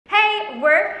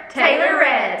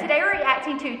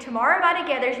reacting to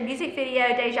Tomorrowbaitogether's music video,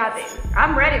 Deja Vu.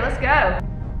 I'm ready, let's go.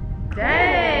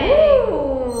 Dang.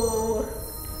 Ooh.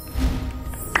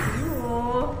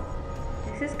 Ooh.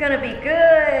 This is gonna be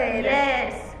good.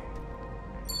 Yes.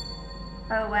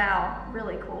 Oh wow,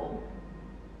 really cool.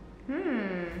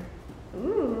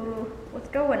 Ooh, what's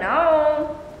going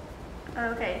on?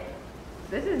 Okay.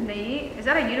 This is neat. Is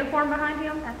that a unicorn behind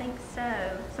him? I think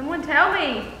so. Someone tell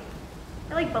me.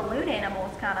 They're like balloon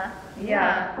animals, kinda.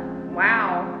 Yeah.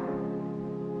 Wow.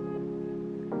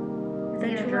 Is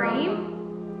it a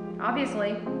dream?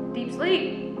 Obviously. Deep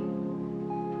sleep.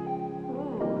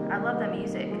 Ooh, I love the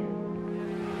music.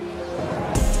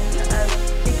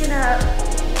 Picking up.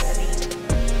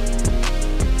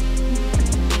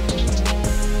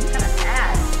 Kind of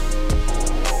sad.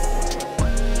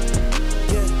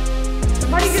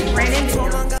 Somebody just ran into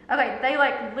him. Okay, they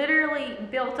like literally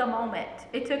built a moment.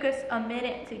 It took us a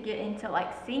minute to get into like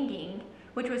singing,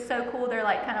 which was so cool. They're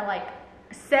like kind of like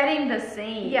setting the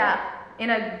scene. Yeah. In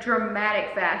a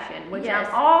dramatic fashion, which Yes.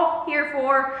 I'm all here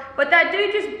for. But that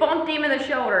dude just bumped him in the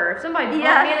shoulder. If somebody bumped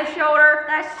Yeah. me in the shoulder,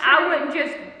 That's I true. wouldn't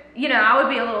just, you know, I would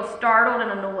be a little startled and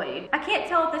annoyed. I can't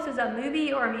tell if this is a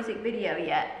movie or a music video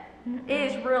yet. It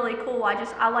is really cool. I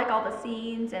like all the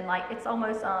scenes and like it's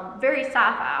almost very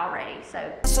sci-fi already. So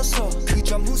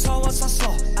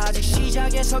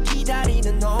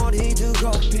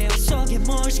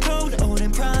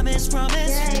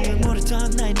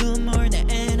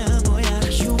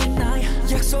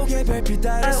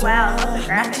oh wow, I love the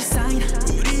graphics.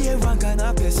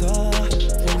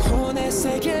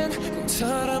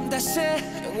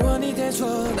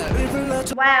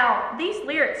 Wow, these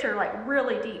lyrics are like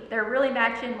really deep. They're really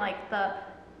matching like the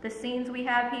scenes we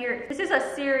have here. This is a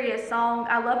serious song.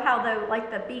 I love how though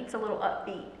like the beat's a little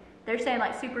upbeat. They're saying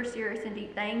like super serious and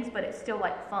deep things, but it's still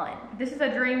like fun. This is a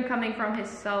dream coming from his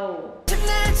soul. Hey.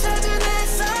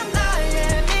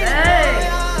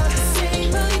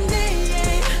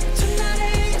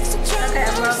 Okay, I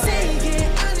love it.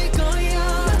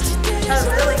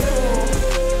 Oh, really cool.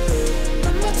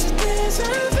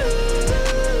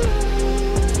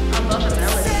 I love the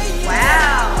melody.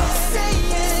 Wow.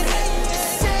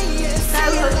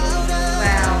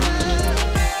 Wow.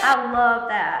 I love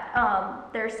that.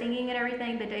 Their singing and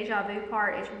everything, the Deja Vu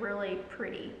part is really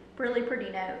pretty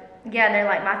note. Yeah, and they're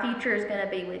like, my future is gonna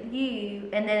be with you,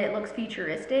 and then it looks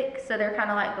futuristic, so they're kind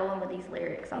of like going with these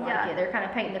lyrics. I like it. They're kind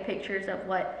of painting the pictures of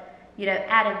what, you know,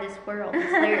 out of this world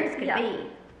these lyrics could be.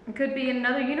 It could be in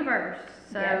another universe.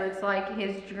 So it's like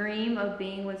his dream of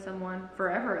being with someone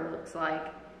forever, it looks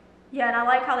like. Yeah, and I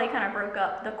like how they kind of broke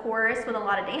up the chorus with a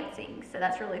lot of dancing, so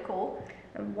that's really cool.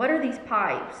 And what are these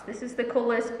pipes? This is the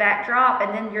coolest backdrop,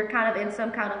 and then you're kind of in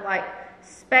some kind of like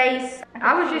space.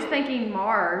 I was just thinking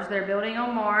Mars. They're building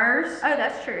on Mars. Oh,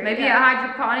 that's true. Maybe a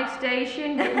hydroponic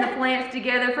station, getting the plants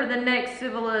together for the next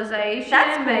civilization.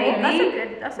 That's cool.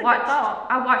 Maybe. That's a good thought.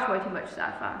 I watch way too much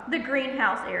sci-fi. The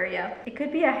greenhouse area. It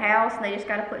could be a house, and they just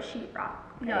got to put sheetrock.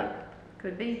 Okay. No.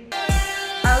 Could be.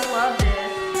 I love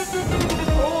this.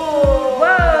 Oh,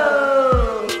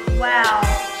 whoa. Wow.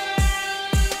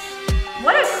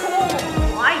 What a cool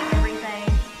light and everything.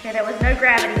 Okay, there was no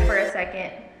gravity for a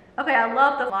second. Okay, I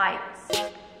love the lights. Oh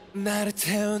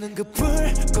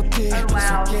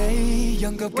wow.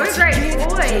 What a great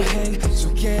voice.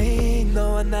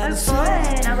 Oh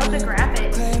fun. I love the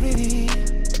graphics.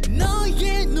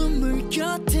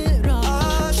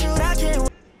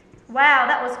 Wow,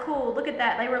 that was cool. Look at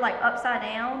that. They were like upside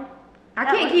down. I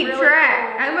can't keep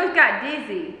track. Cool. I almost got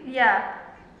dizzy. Yeah.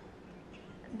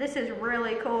 This is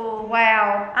really cool.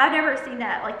 Wow. I've never seen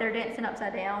that. Like they're dancing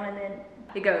upside down and then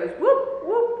it goes whoop,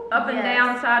 whoop, up and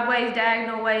down, sideways,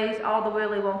 diagonal ways, all the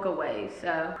Willy Wonka ways.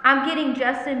 So I'm getting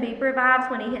Justin Bieber vibes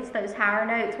when he hits those higher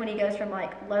notes, when he goes from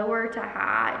like lower to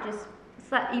high. It's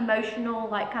that emotional,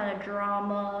 like kind of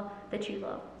drama that you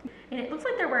love. And it looks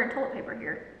like they're wearing toilet paper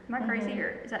here. Am I crazy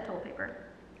or is that toilet paper?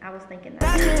 I was thinking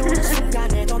that. He's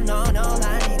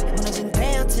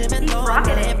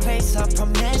rocking it.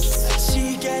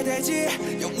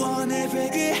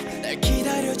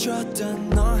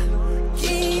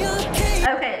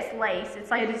 Okay, it's lace. It's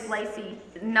like it's lacy.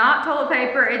 Not toilet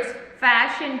paper, it's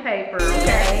fashion paper.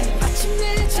 Okay.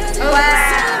 Oh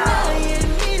wow.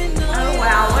 Oh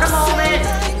wow, what a moment.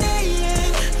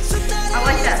 I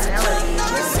like that melody.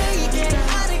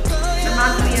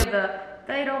 Reminds me of the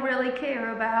 "They Don't Really Care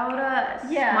About Us."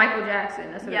 Yeah. Michael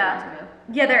Jackson, that's what it reminds me of.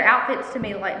 Yeah, their outfits to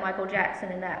me like Michael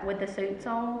Jackson in that with the suits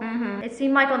on. It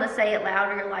seemed like on the Say It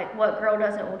Louder, like what girl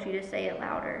doesn't want you to say it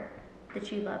louder? That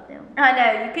you love them. I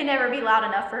know, you can never be loud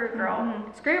enough for a girl.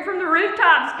 Scream from the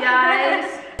rooftops,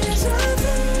 guys.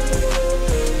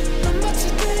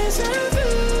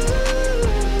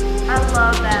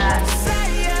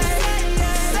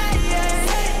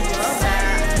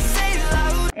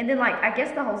 I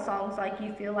guess the whole song's like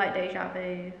you feel like deja vu.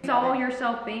 You saw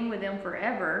yourself being with them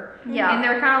forever. Yeah. And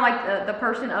they're kind of like the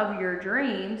person of your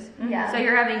dreams. Yeah. So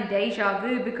you're having deja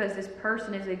vu because this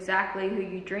person is exactly who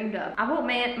you dreamed of. I want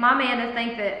my man to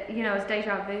think that, you know, it's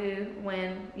deja vu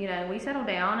when, you know, we settle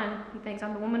down and he thinks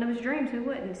I'm the woman of his dreams. Who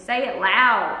wouldn't? Say it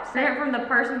loud. Say it from the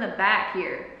person in the back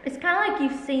here. It's kind of like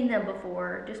you've seen them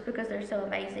before just because they're so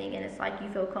amazing, and it's like you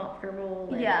feel comfortable.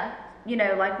 And, Yeah. you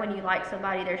know, like when you like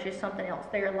somebody, there's just something else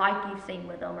there like you've seen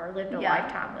with them or lived a Yeah.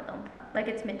 lifetime with them. Like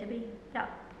it's meant to be. Yeah.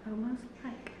 Almost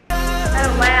like.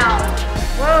 Oh wow.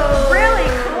 Whoa. Really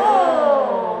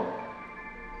cool.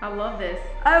 I love this.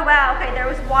 Oh wow. Okay, there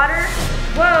was water.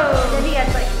 Whoa. Then he had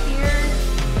like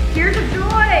tears. Tears of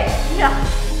joy. Yeah.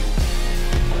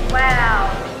 Wow.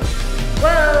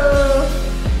 Whoa.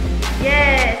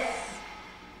 Yes.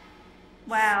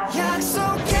 Wow. Whoa.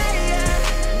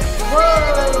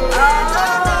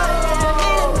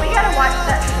 Oh, we gotta watch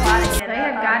that slide again. They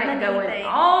have got it The going knee thing.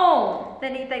 on. The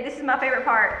knee thing. This is my favorite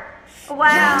part. Wow.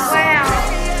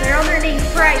 Wow. They're on their knees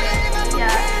praying. Yeah.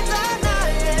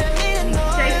 He's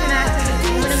chasing after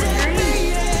the woman of his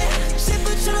dreams.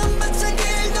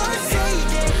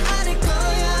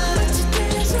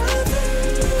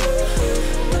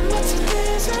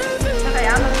 Okay,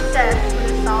 I'm obsessed with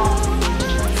this song.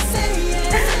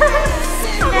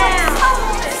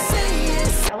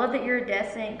 I love that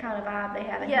iridescent kind of vibe they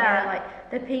have in Yeah. here,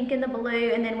 like the pink and the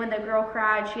blue, and then when the girl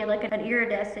cried, she had like an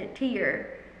iridescent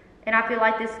tear. And I feel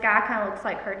like this sky kind of looks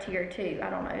like her tear too. I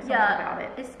don't know, something about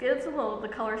it. It gives a little the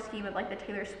color scheme of like the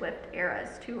Taylor Swift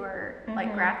eras to her,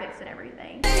 like graphics and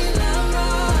everything.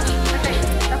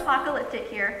 Okay, apocalyptic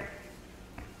here.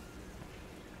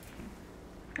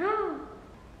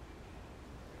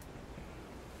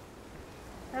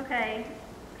 Okay.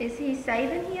 Is he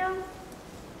saving him?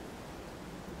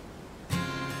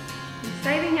 He's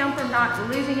saving him from not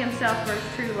losing himself for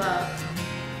his true love.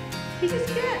 He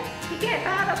can't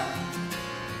find him.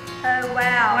 Oh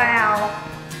wow. Wow.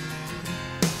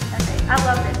 Okay, I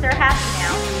love this. They're happy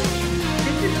now.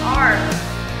 This is art.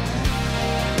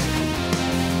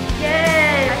 I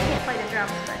Yes. can't play the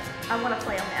drums, but I want to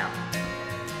play them now.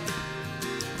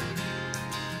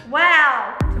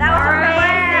 Wow, that was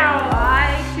amazing. Fly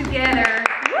together.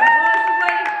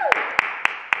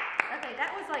 Okay,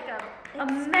 that was like a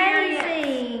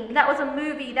Amazing. That was a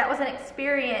movie. That was an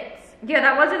experience. Yeah,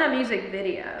 that wasn't a music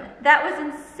video. That was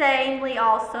insanely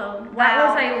awesome. That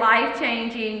Wow. was a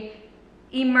life-changing,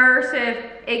 immersive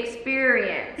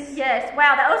experience. Yes.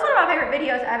 Wow, that was one of my favorite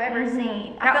videos I've ever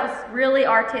seen. I That felt was really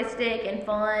artistic and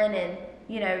fun, and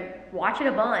you know, watch it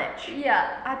a bunch.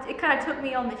 it kind of took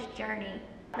me on this journey.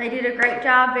 They did a great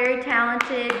job, very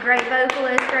talented, great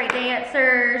vocalists, great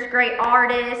dancers, great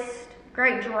artists,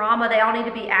 great drama. They all need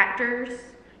to be actors.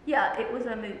 Yeah, it was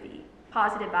a movie.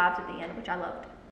 Positive vibes at the end, which I loved.